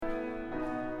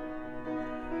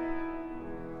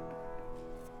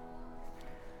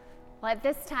Well, at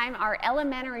this time, our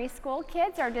elementary school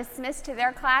kids are dismissed to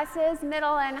their classes.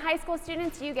 Middle and high school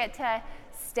students, you get to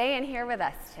stay in here with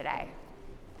us today.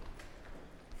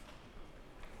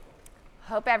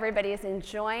 Hope everybody is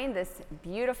enjoying this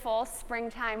beautiful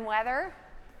springtime weather.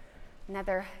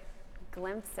 Another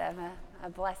glimpse of a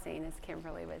blessing, as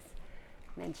Kimberly was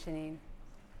mentioning.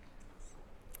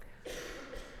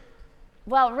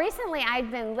 Well, recently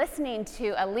I've been listening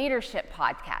to a leadership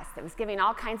podcast that was giving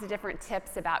all kinds of different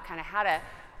tips about kind of how to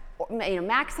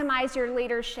maximize your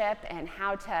leadership and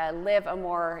how to live a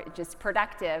more just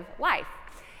productive life.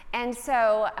 And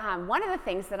so one of the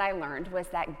things that I learned was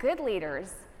that good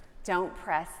leaders don't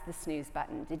press the snooze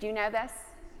button. Did you know this?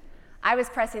 I was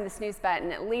pressing the snooze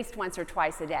button at least once or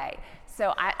twice a day.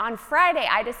 So on Friday,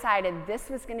 I decided this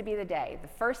was going to be the day, the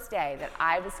first day that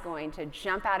I was going to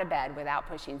jump out of bed without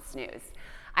pushing snooze.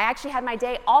 I actually had my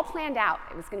day all planned out.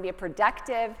 It was going to be a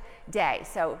productive day.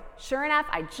 So sure enough,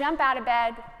 I jump out of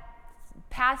bed,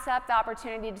 pass up the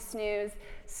opportunity to snooze,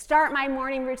 start my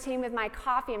morning routine with my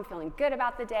coffee. I'm feeling good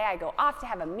about the day. I go off to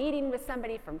have a meeting with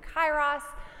somebody from Kairos.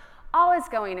 All is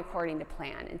going according to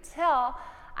plan until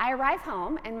I arrive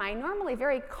home and my normally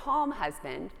very calm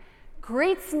husband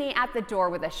greets me at the door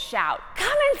with a shout,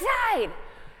 "Come inside!"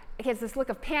 He has this look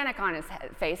of panic on his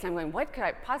face. I'm going, what could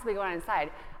I possibly go on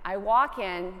inside? I walk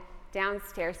in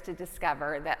downstairs to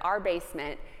discover that our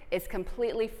basement is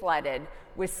completely flooded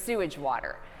with sewage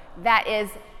water that is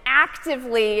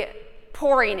actively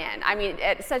pouring in. I mean,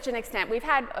 at such an extent. We've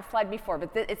had a flood before,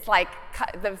 but it's like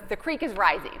the creek is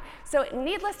rising. So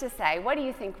needless to say, how do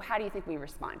you think we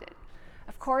responded?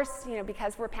 Of course,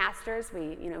 because we're pastors,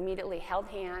 we immediately held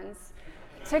hands,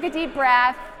 took a deep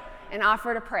breath, and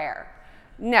offered a prayer.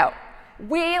 No.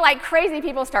 We, like crazy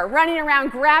people, start running around,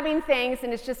 grabbing things,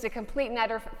 and it's just a complete and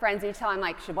utter frenzy till I'm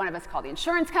like, should one of us call the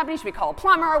insurance company? Should we call a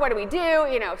plumber? What do we do?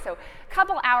 So a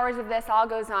couple hours of this all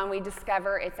goes on. We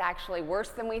discover it's actually worse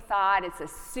than we thought. It's a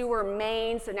sewer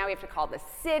main, so now we have to call the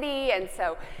city. And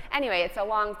so anyway, it's a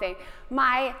long thing.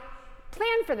 My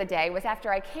plan for the day was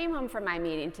after I came home from my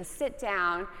meeting to sit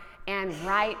down and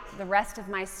write the rest of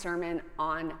my sermon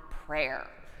on prayer.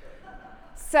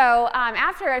 So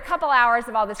after a couple hours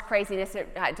of all this craziness,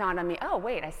 it dawned on me, oh,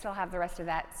 wait, I still have the rest of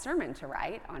that sermon to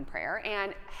write on prayer.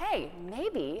 And hey,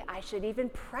 maybe I should even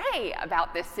pray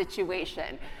about this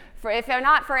situation, if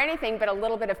not for anything, but a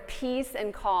little bit of peace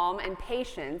and calm and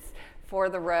patience for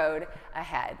the road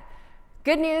ahead.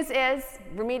 Good news is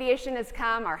remediation has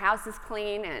come, our house is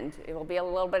clean, and it will be a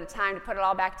little bit of time to put it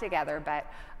all back together, but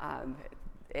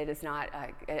it is not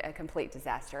a complete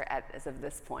disaster as of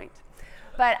this point.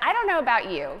 But I don't know about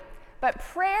you, but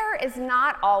prayer is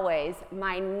not always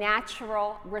my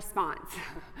natural response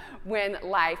when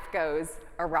life goes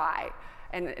awry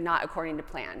and not according to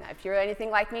plan. If you're anything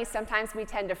like me, sometimes we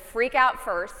tend to freak out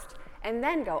first and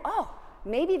then go, oh,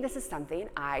 maybe this is something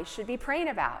I should be praying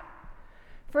about.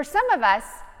 For some of us,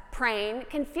 praying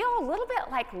can feel a little bit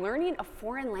like learning a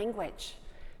foreign language.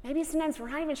 Maybe sometimes we're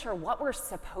not even sure what we're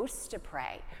supposed to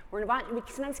pray. We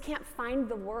sometimes can't find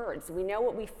the words. We know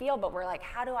what we feel, but we're like,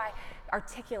 how do I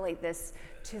articulate this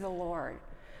to the Lord?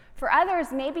 For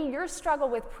others, maybe your struggle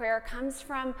with prayer comes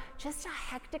from just a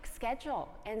hectic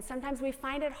schedule. And sometimes we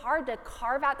find it hard to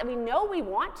carve out that we know we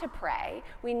want to pray.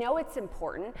 We know it's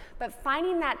important, but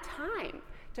finding that time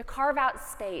to carve out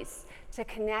space to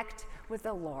connect with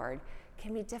the Lord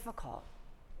can be difficult.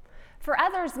 For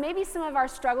others, maybe some of our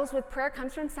struggles with prayer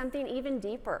comes from something even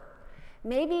deeper.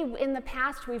 Maybe in the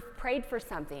past we've prayed for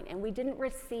something and we didn't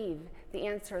receive the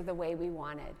answer the way we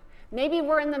wanted. Maybe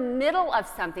we're in the middle of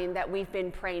something that we've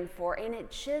been praying for and it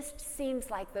just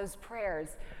seems like those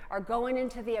prayers are going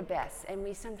into the abyss, and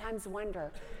we sometimes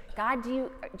wonder, God, do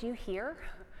you hear?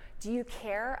 Do you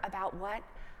care about what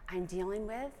I'm dealing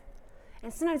with?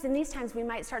 And sometimes in these times we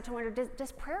might start to wonder,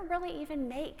 does prayer really even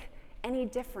make any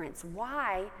difference?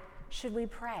 Why should we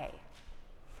pray?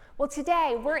 Well,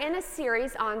 today we're in a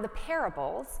series on the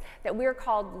parables that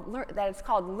it's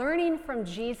called Learning from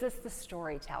Jesus the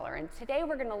Storyteller. And today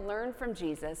we're going to learn from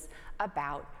Jesus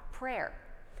about prayer.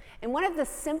 And one of the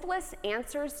simplest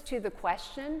answers to the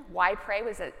question, why pray,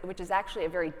 which is actually a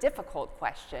very difficult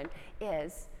question,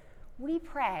 is we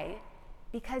pray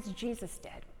because Jesus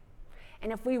did.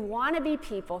 And if we want to be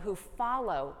people who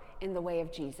follow in the way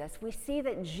of Jesus, we see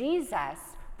that Jesus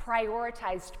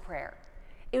prioritized prayer.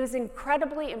 It was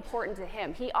incredibly important to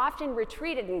him. He often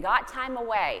retreated and got time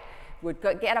away, would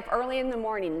get up early in the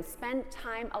morning and spend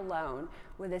time alone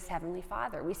with his Heavenly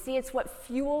Father. We see it's what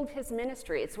fueled his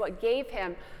ministry. It's what gave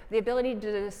him the ability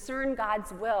to discern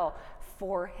God's will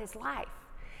for his life.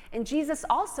 And Jesus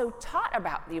also taught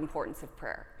about the importance of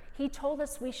prayer. He told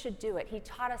us we should do it. He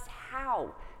taught us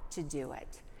how to do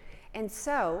it. And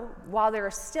so, while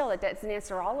it doesn't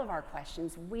answer all of our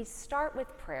questions, we start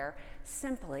with prayer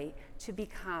simply to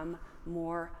become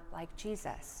more like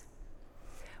Jesus.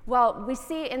 Well, we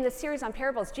see in the series on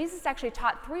parables, Jesus actually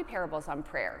taught 3 parables on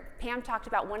prayer. Pam talked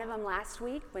about one of them last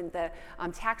week when the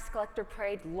tax collector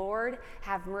prayed, "Lord,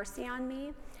 have mercy on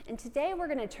me." And today we're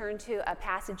going to turn to a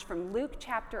passage from Luke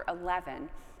chapter 11,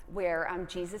 where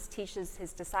Jesus teaches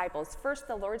his disciples first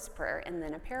the Lord's Prayer and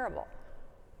then a parable.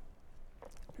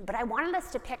 But I wanted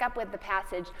us to pick up with the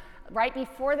passage right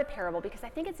before the parable because I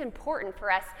think it's important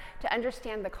for us to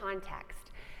understand the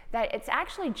context. That it's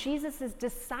actually Jesus'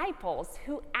 disciples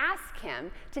who ask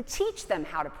him to teach them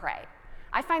how to pray.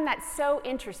 I find that so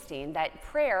interesting that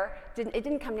prayer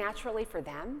didn't come naturally for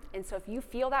them. And so if you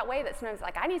feel that way, that sometimes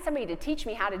like, I need somebody to teach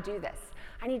me how to do this.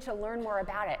 I need to learn more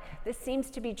about it. This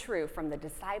seems to be true from the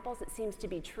disciples. It seems to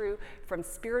be true from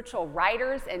spiritual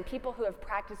writers and people who have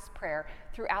practiced prayer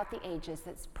throughout the ages.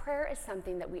 That prayer is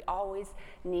something that we always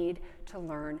need to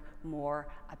learn more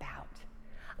about.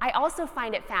 I also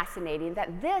find it fascinating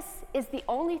that this is the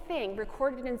only thing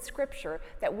recorded in Scripture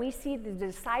that we see the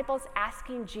disciples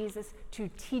asking Jesus to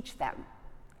teach them.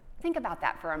 Think about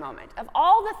that for a moment. Of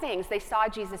all the things they saw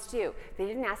Jesus do, they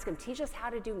didn't ask him, teach us how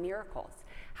to do miracles,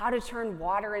 how to turn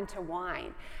water into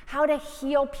wine, how to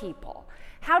heal people,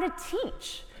 how to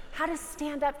teach, how to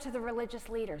stand up to the religious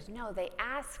leaders. No, they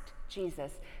asked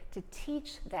Jesus to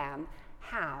teach them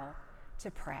how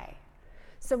to pray.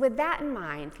 So with that in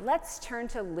mind, let's turn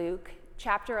to Luke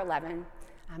chapter 11,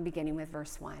 beginning with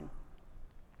verse 1.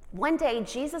 One day,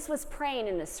 Jesus was praying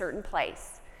in a certain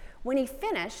place. When he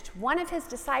finished, one of his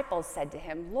disciples said to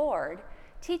him, "Lord,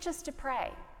 teach us to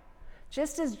pray,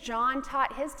 just as John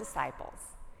taught his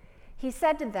disciples." He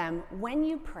said to them, "When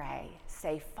you pray,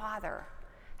 say, 'Father,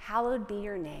 hallowed be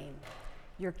your name.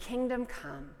 Your kingdom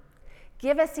come.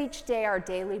 Give us each day our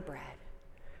daily bread.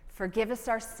 Forgive us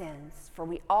our sins, for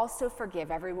we also forgive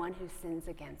everyone who sins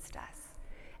against us.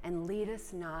 And lead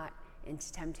us not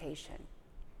into temptation."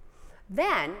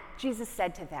 Then Jesus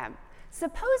said to them,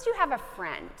 "Suppose you have a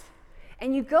friend,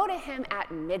 and you go to him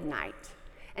at midnight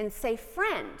and say,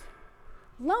 'Friend,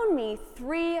 loan me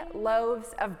 3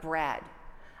 loaves of bread.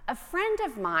 A friend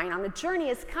of mine on a journey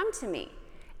has come to me,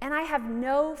 and I have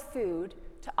no food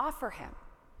to offer him.'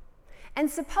 And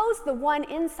suppose the one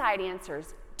inside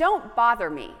answers, 'Don't bother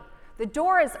me. The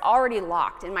door is already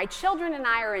locked, and my children and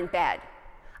I are in bed.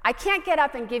 I can't get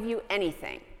up and give you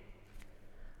anything.'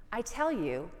 I tell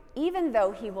you, even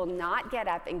though he will not get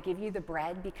up and give you the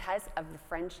bread because of the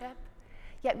friendship,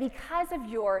 yet because of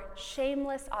your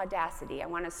shameless audacity," I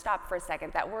want to stop for a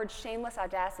second. That word shameless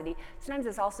audacity sometimes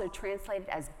is also translated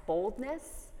as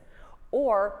boldness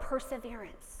or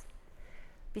perseverance.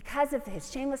 Because of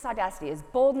his shameless audacity, his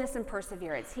boldness and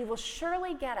perseverance, he will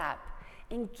surely get up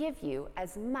and give you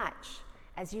as much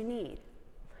as you need.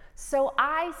 So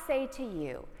I say to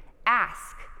you,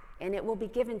 ask, and it will be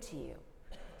given to you.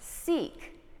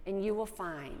 Seek, and you will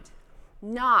find.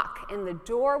 Knock, and the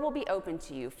door will be opened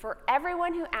to you. For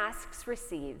everyone who asks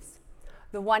receives.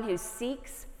 The one who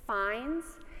seeks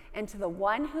finds, and to the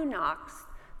one who knocks,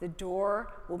 the door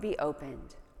will be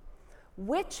opened.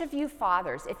 Which of you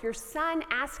fathers, if your son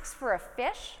asks for a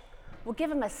fish, will give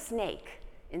him a snake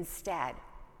instead?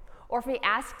 Or if he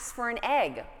asks for an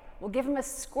egg, we'll give him a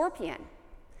scorpion.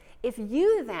 If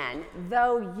you then,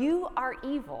 though you are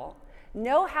evil,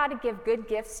 know how to give good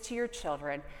gifts to your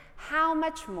children, how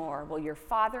much more will your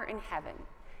Father in heaven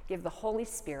give the Holy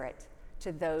Spirit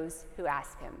to those who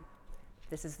ask him?"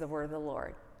 This is the word of the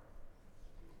Lord.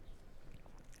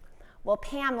 Well,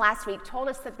 Pam last week told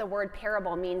us that the word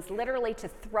parable means literally to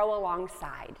throw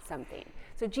alongside something.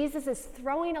 So Jesus is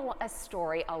throwing a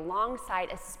story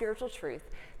alongside a spiritual truth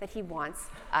that he wants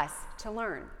us to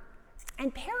learn.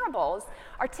 And parables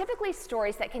are typically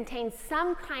stories that contain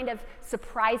some kind of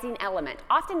surprising element.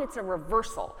 Often it's a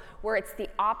reversal, where it's the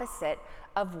opposite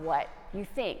of what you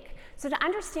think. So to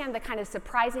understand the kind of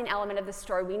surprising element of the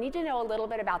story, we need to know a little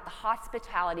bit about the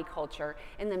hospitality culture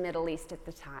in the Middle East at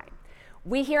the time.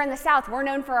 We here in the South, we're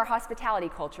known for our hospitality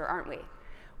culture, aren't we?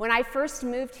 When I first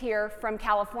moved here from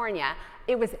California,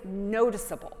 it was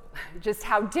noticeable just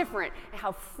how different and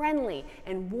how friendly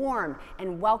and warm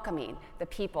and welcoming the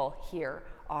people here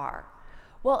are.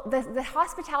 Well, the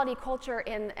hospitality culture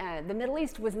in the Middle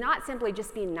East was not simply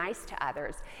just being nice to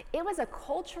others. It was a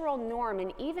cultural norm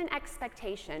and even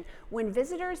expectation when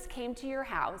visitors came to your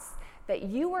house that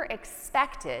you were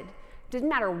expected, didn't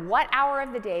matter what hour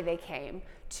of the day they came,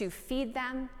 to feed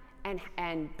them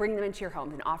and bring them into your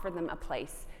home and offer them a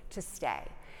place to stay.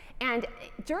 And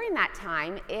during that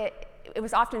time, it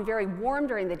was often very warm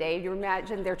during the day. You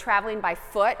imagine they're traveling by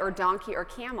foot or donkey or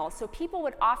camel. So people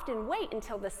would often wait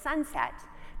until the sunset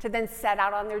to then set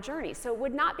out on their journey. So it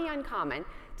would not be uncommon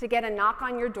to get a knock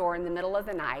on your door in the middle of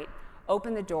the night,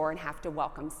 open the door, and have to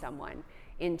welcome someone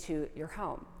into your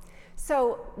home.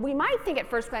 So we might think at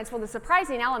first glance, well, the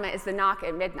surprising element is the knock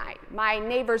at midnight. My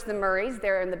neighbors, the Murrays,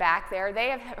 they're in the back there, they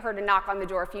have heard a knock on the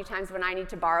door a few times when I need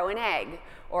to borrow an egg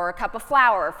or a cup of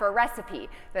flour for a recipe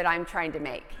that I'm trying to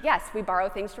make. Yes, we borrow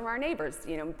things from our neighbors,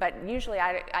 but usually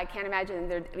I can't imagine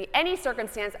there'd be any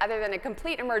circumstance other than a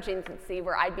complete emergency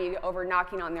where I'd be over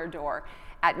knocking on their door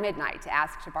at midnight to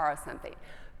ask to borrow something.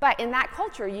 But in that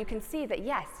culture, you can see that,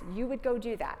 yes, you would go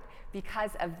do that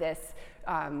because of this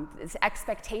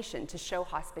expectation to show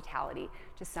hospitality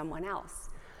to someone else.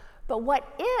 But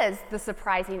what is the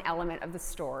surprising element of the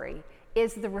story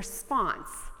is the response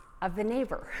of the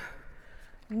neighbor.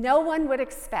 No one would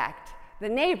expect the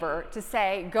neighbor to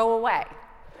say, "Go away."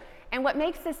 And what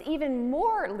makes this even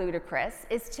more ludicrous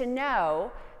is to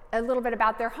know a little bit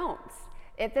about their homes.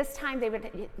 At this time, they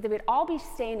would all be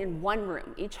staying in one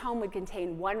room. Each home would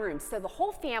contain one room, so the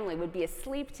whole family would be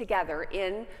asleep together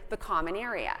in the common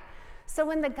area. So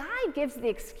when the guy gives the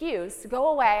excuse, "Go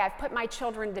away, I've put my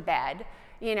children to bed,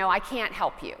 I can't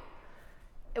help you."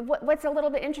 What's a little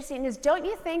bit interesting is, don't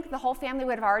you think the whole family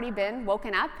would have already been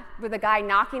woken up with a guy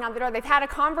knocking on the door? They've had a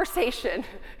conversation.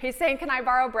 He's saying, "Can I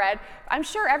borrow bread?" I'm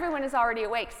sure everyone is already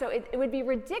awake. So it would be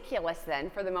ridiculous then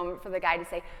for the moment for the guy to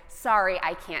say, "Sorry,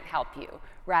 I can't help you,"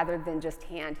 rather than just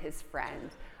hand his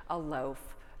friend a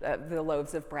loaf, the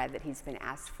loaves of bread that he's been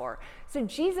asked for. So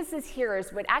Jesus'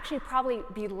 hearers would actually probably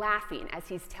be laughing as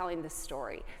he's telling the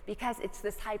story because it's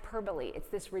this hyperbole, it's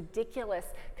this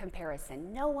ridiculous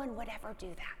comparison. No one would ever do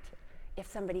that if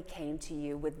somebody came to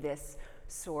you with this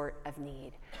sort of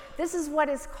need. This is what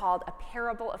is called a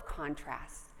parable of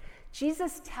contrast.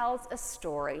 Jesus tells a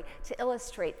story to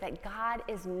illustrate that God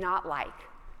is not like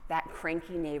that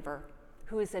cranky neighbor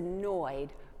who is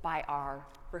annoyed by our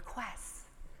requests.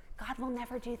 God will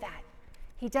never do that.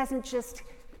 He doesn't just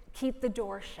keep the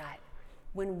door shut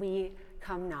when we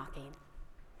come knocking.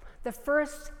 The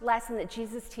first lesson that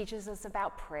Jesus teaches us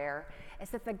about prayer is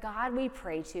that the God we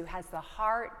pray to has the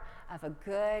heart of a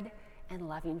good and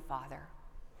loving Father.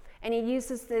 And he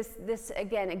uses this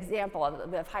again, example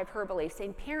of hyperbole,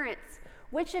 saying, "Parents,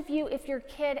 which of you, if your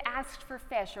kid asked for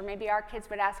fish," or maybe our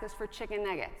kids would ask us for chicken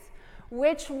nuggets,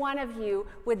 "which one of you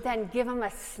would then give them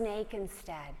a snake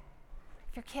instead?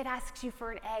 If your kid asks you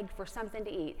for an egg, for something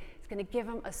to eat, it's going to give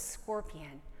them a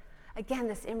scorpion." Again,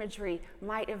 this imagery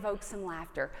might evoke some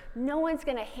laughter. No one's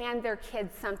going to hand their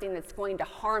kids something that's going to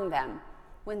harm them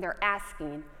when they're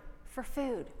asking for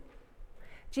food.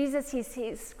 Jesus,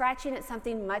 he's scratching at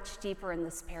something much deeper in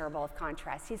this parable of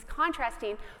contrast. He's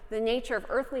contrasting the nature of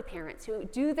earthly parents who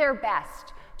do their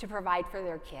best to provide for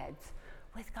their kids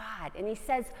with God. And he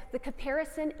says the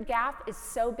comparison gap is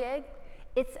so big,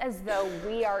 it's as though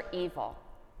we are evil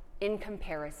in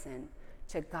comparison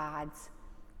to God's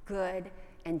good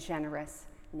and generous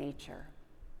nature.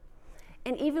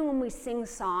 And even when we sing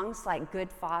songs like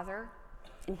Good Father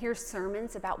and hear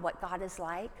sermons about what God is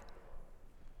like,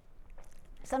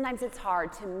 sometimes it's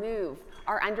hard to move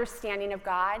our understanding of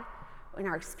God and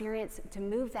our experience, to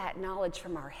move that knowledge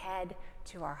from our head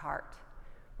to our heart,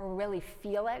 where we really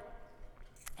feel it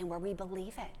and where we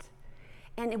believe it.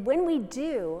 And when we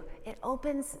do, it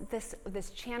opens this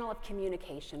channel of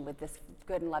communication with this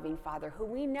good and loving Father who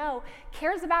we know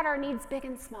cares about our needs big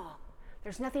and small.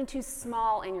 There's nothing too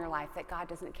small in your life that God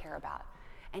doesn't care about.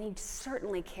 And he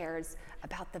certainly cares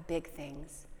about the big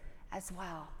things as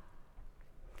well.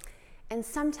 And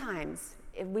sometimes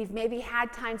we've maybe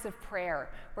had times of prayer,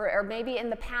 or maybe in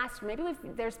the past,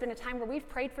 there's been a time where we've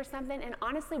prayed for something and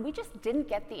honestly, we just didn't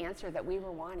get the answer that we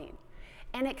were wanting.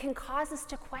 And it can cause us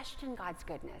to question God's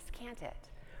goodness, can't it?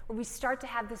 Where we start to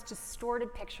have this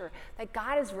distorted picture that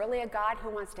God is really a God who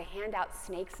wants to hand out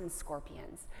snakes and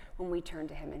scorpions when we turn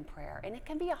to him in prayer. And it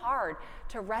can be hard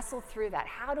to wrestle through that.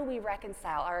 How do we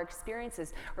reconcile our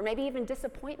experiences, or maybe even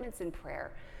disappointments in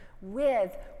prayer,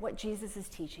 with what Jesus is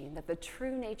teaching, that the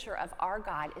true nature of our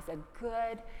God is a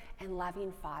good and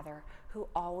loving Father who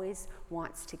always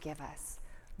wants to give us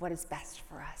what is best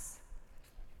for us.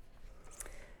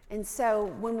 And so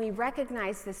when we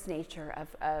recognize this nature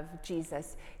of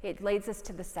Jesus, it leads us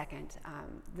to the second,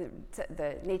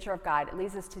 the nature of God. It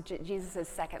leads us to Jesus'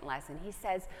 second lesson. He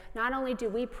says, not only do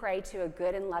we pray to a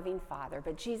good and loving Father,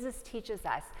 but Jesus teaches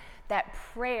us that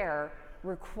prayer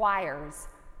requires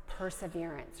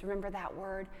perseverance. Remember that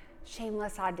word?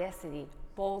 Shameless audacity,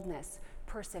 boldness,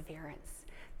 perseverance.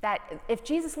 That if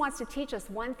Jesus wants to teach us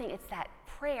one thing, it's that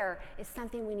prayer is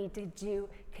something we need to do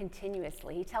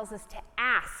continuously. He tells us to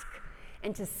ask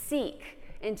and to seek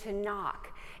and to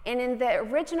knock. And in the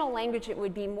original language, it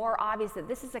would be more obvious that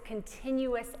this is a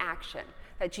continuous action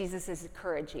that Jesus is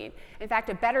encouraging. In fact,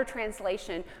 a better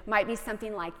translation might be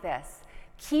something like this: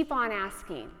 keep on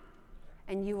asking,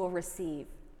 and you will receive.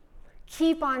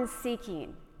 Keep on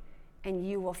seeking, and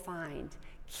you will find.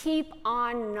 Keep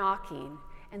on knocking,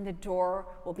 and the door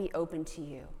will be open to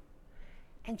you.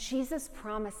 And Jesus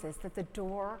promises that the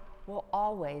door will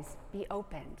always be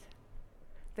opened.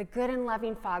 The good and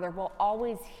loving Father will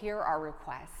always hear our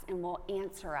requests and will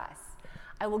answer us.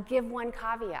 I will give one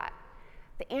caveat.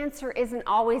 The answer isn't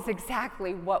always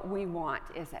exactly what we want,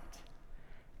 is it?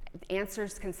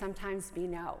 Answers can sometimes be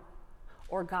no.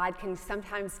 Or God can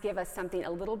sometimes give us something a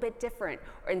little bit different.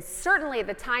 And certainly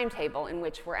the timetable in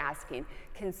which we're asking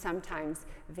can sometimes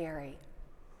vary.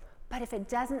 But if it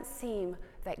doesn't seem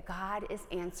that God is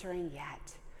answering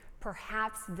yet,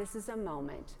 perhaps this is a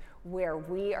moment where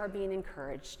we are being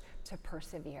encouraged to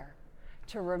persevere,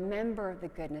 to remember the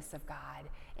goodness of God,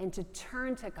 and to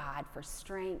turn to God for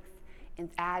strength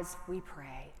as we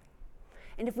pray.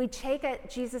 And if we take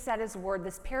Jesus at his word,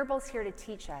 this parable is here to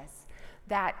teach us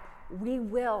that we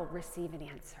will receive an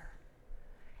answer.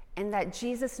 And that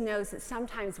Jesus knows that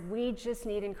sometimes we just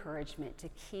need encouragement to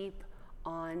keep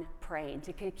on praying,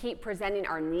 to keep presenting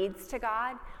our needs to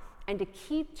God, and to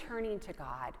keep turning to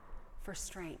God for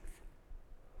strength.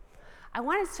 I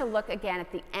want us to look again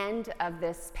at the end of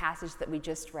this passage that we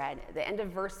just read, the end of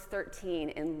verse 13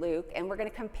 in Luke, and we're going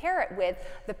to compare it with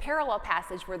the parallel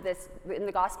passage where in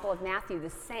the Gospel of Matthew, the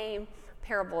same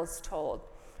parable is told,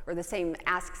 or the same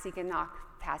ask, seek, and knock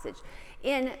passage.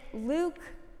 In Luke,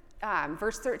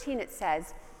 verse 13, it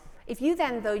says, "If you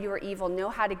then, though you are evil, know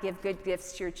how to give good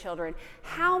gifts to your children,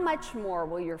 how much more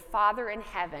will your Father in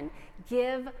heaven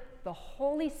give the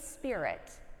Holy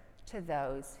Spirit to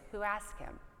those who ask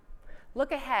him?"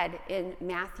 Look ahead in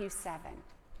Matthew 7.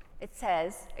 It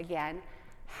says, again,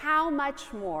 "How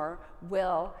much more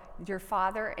will your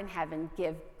Father in heaven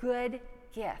give good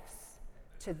gifts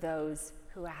to those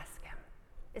who ask him?"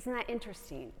 Isn't that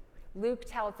interesting? Luke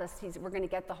tells us we're going to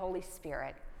get the Holy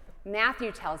Spirit.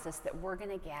 Matthew tells us that we're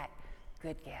going to get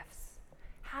good gifts.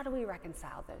 How do we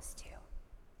reconcile those two?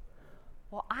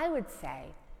 Well, I would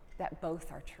say that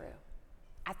both are true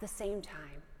at the same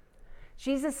time.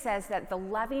 Jesus says that the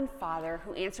loving Father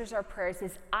who answers our prayers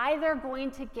is either going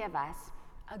to give us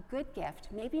a good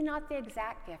gift, maybe not the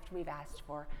exact gift we've asked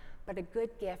for, but a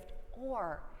good gift,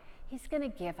 or he's going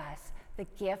to give us the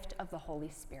gift of the Holy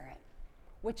Spirit,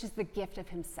 which is the gift of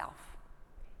himself.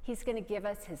 He's going to give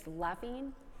us his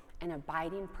loving and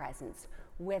abiding presence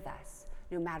with us,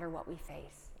 no matter what we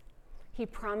face. He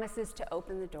promises to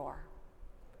open the door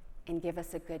and give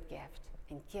us a good gift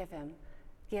and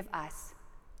give us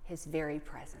his very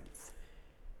presence.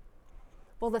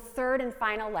 Well, the third and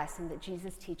final lesson that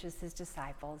Jesus teaches his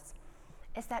disciples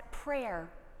is that prayer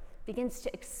begins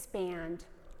to expand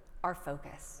our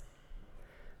focus.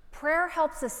 Prayer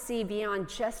helps us see beyond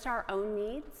just our own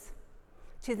needs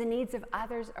to the needs of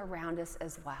others around us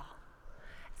as well.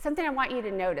 Something I want you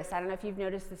to notice, I don't know if you've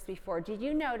noticed this before, did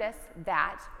you notice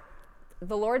that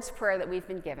the Lord's Prayer that we've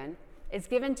been given is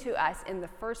given to us in the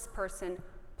first person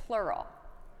plural,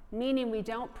 meaning we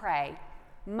don't pray,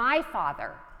 "My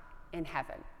Father in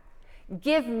heaven,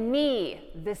 give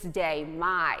me this day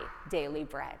my daily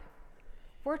bread."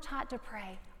 We're taught to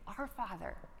pray, "Our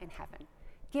Father in heaven,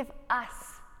 give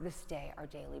us this day our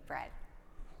daily bread."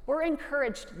 We're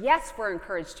encouraged, yes, we're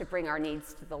encouraged to bring our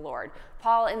needs to the Lord.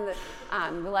 Paul in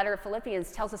the letter of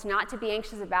Philippians tells us not to be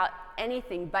anxious about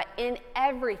anything, but in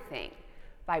everything,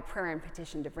 by prayer and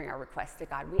petition to bring our requests to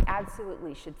God. We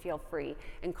absolutely should feel free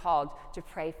and called to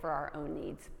pray for our own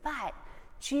needs. But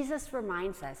Jesus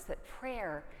reminds us that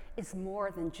prayer is more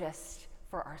than just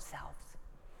for ourselves.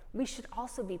 We should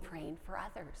also be praying for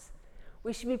others.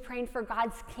 We should be praying for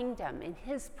God's kingdom and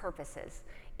his purposes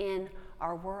in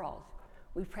our world.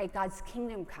 We pray, "God's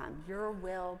kingdom come, your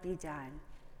will be done."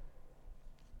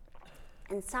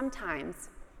 And sometimes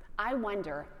I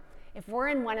wonder if we're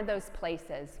in one of those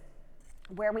places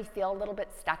where we feel a little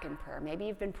bit stuck in prayer. Maybe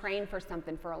you've been praying for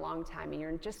something for a long time and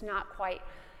you're just not quite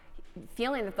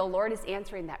feeling that the Lord is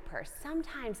answering that prayer.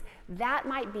 Sometimes that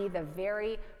might be the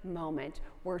very moment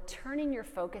where turning your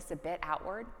focus a bit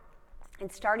outward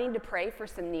and starting to pray for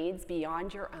some needs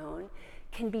beyond your own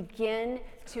can begin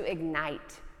to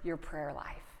ignite your prayer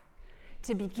life,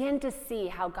 to begin to see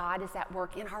how God is at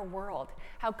work in our world,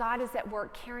 how God is at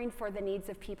work caring for the needs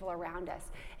of people around us.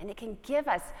 And it can give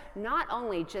us not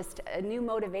only just a new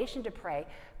motivation to pray,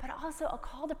 but also a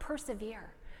call to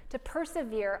persevere, to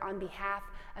persevere on behalf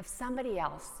of somebody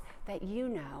else that you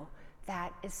know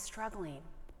that is struggling.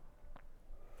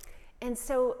 And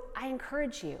so I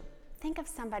encourage you, think of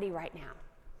somebody right now.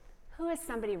 Who is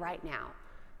somebody right now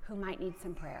who might need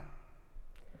some prayer?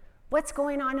 What's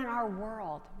going on in our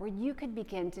world where you could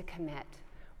begin to commit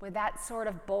with that sort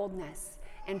of boldness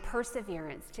and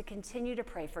perseverance to continue to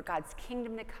pray for God's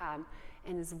kingdom to come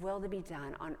and his will to be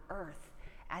done on earth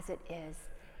as it is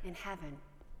in heaven?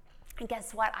 And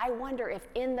guess what? I wonder if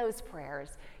in those prayers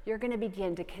you're going to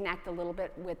begin to connect a little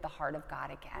bit with the heart of God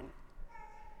again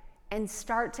and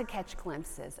start to catch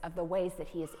glimpses of the ways that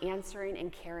he is answering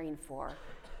and caring for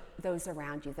those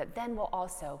around you, that then will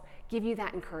also give you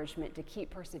that encouragement to keep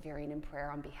persevering in prayer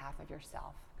on behalf of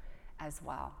yourself as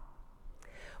well.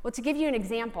 Well, to give you an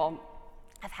example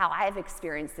of how I've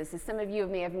experienced this, as some of you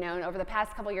may have known, over the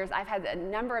past couple years, I've had a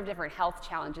number of different health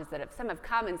challenges some have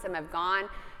come and some have gone.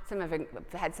 Some have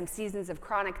had some seasons of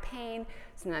chronic pain.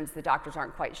 Sometimes the doctors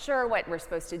aren't quite sure what we're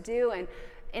supposed to do. And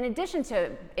in addition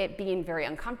to it being very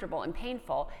uncomfortable and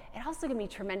painful, it also can be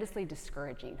tremendously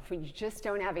discouraging when you just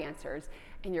don't have answers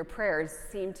and your prayers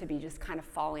seem to be just kind of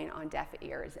falling on deaf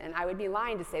ears. And I would be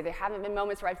lying to say there haven't been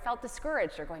moments where I felt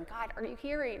discouraged or going, God, are you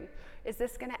hearing? Is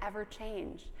this going to ever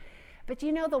change? But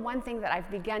you know, the one thing that I've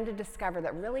begun to discover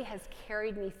that really has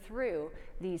carried me through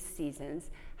these seasons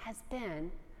has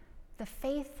been the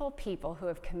faithful people who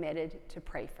have committed to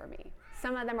pray for me.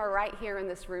 Some of them are right here in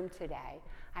this room today.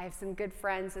 I have some good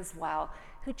friends as well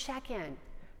who check in,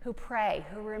 who pray,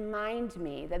 who remind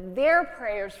me that their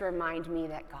prayers remind me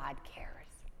that God cares.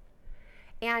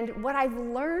 And what I've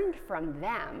learned from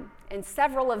them, and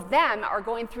several of them are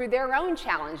going through their own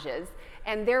challenges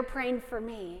and they're praying for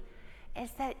me,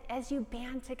 is that as you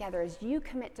band together, as you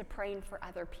commit to praying for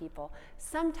other people,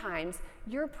 sometimes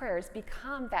your prayers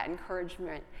become that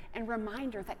encouragement and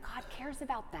reminder that God cares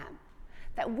about them,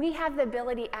 that we have the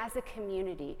ability as a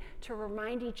community to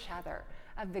remind each other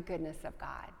of the goodness of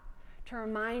God, to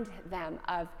remind them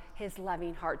of his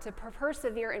loving heart, to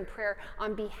persevere in prayer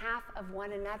on behalf of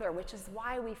one another, which is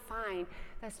why we find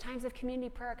those times of community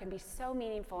prayer can be so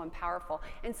meaningful and powerful,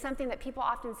 and something that people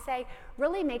often say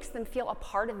really makes them feel a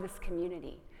part of this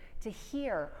community, to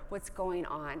hear what's going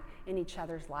on in each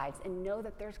other's lives and know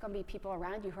that there's going to be people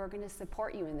around you who are going to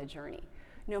support you in the journey,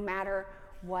 no matter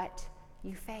what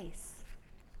you face.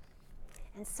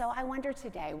 And so I wonder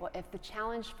today, if the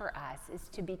challenge for us is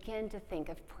to begin to think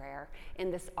of prayer in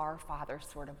this Our Father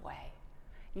sort of way.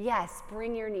 Yes,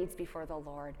 bring your needs before the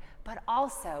Lord, but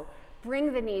also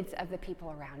bring the needs of the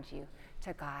people around you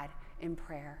to God in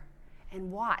prayer, and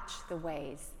watch the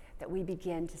ways that we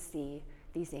begin to see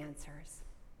these answers.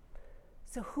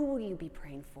 So who will you be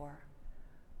praying for?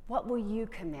 What will you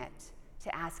commit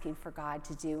to asking for God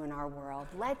to do in our world?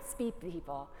 Let's be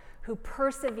people who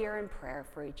persevere in prayer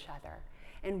for each other,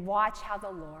 and watch how the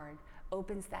Lord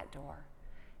opens that door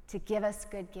to give us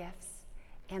good gifts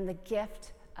and the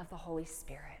gift of the Holy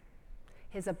Spirit,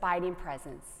 his abiding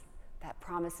presence that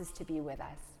promises to be with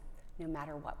us no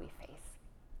matter what we face.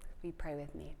 Will you pray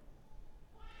with me?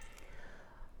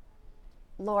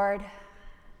 Lord,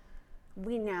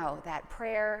 we know that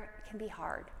prayer can be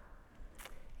hard.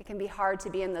 It can be hard to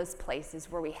be in those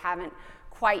places where we haven't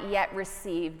quite yet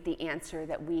received the answer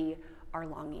that we are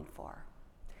longing for.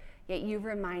 Yet you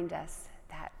remind us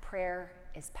that prayer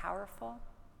is powerful,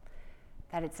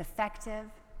 that it's effective,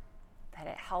 that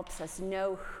it helps us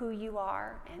know who you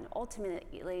are, and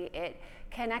ultimately it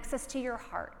connects us to your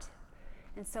heart.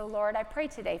 And so, Lord, I pray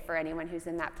today for anyone who's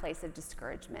in that place of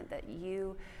discouragement that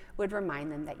you would remind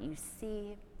them that you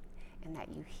see and that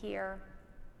you hear,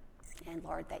 and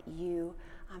Lord, that you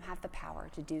have the power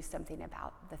to do something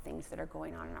about the things that are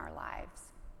going on in our lives.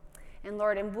 And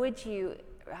Lord, and would you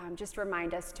just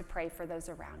remind us to pray for those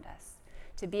around us,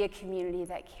 to be a community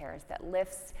that cares, that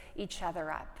lifts each other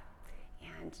up,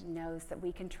 and knows that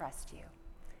we can trust you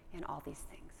in all these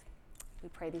things. We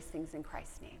pray these things in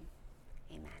Christ's name.